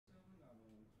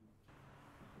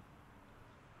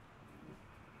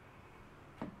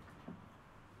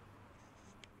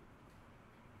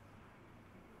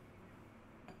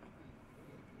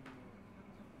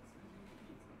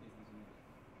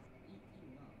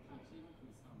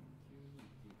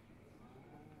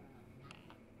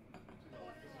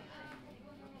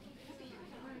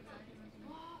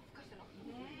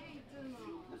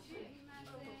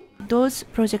those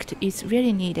project is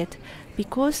really needed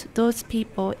because those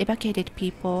people, evacuated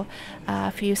people,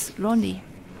 feels lonely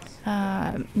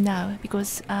now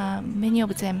because many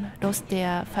of them lost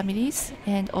their families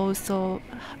and also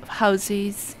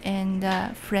houses and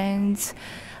friends.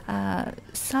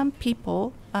 Some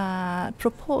people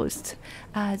proposed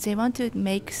they want to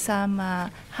make some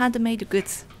handmade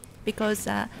goods because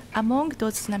among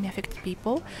those tsunami affected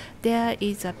people there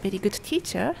is a very good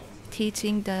teacher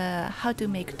teaching how to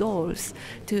make dolls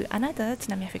to another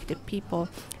tsunami affected people,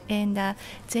 and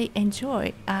they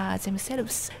enjoy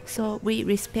themselves. So we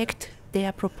respect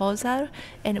their proposal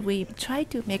and we try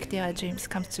to make their dreams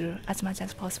come true as much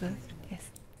as possible.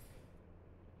 Yes.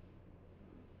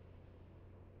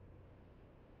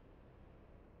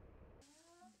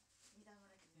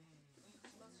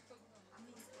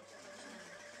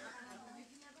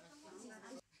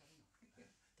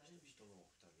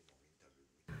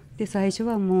 で最初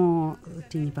はもうう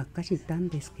ちにばっかしいたん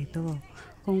ですけど、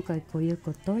今回こういう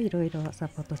ことをいろいろサ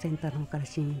ポートセンターの方から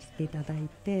支援していただい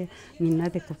て、みんな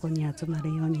でここに集ま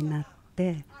るようになっ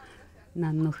て、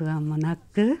何の不安もな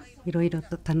くいろいろ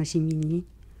と楽しみに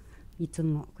いつ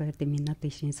もこうやってみんなと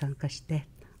一緒に参加して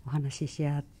お話しし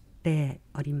合って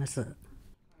おります。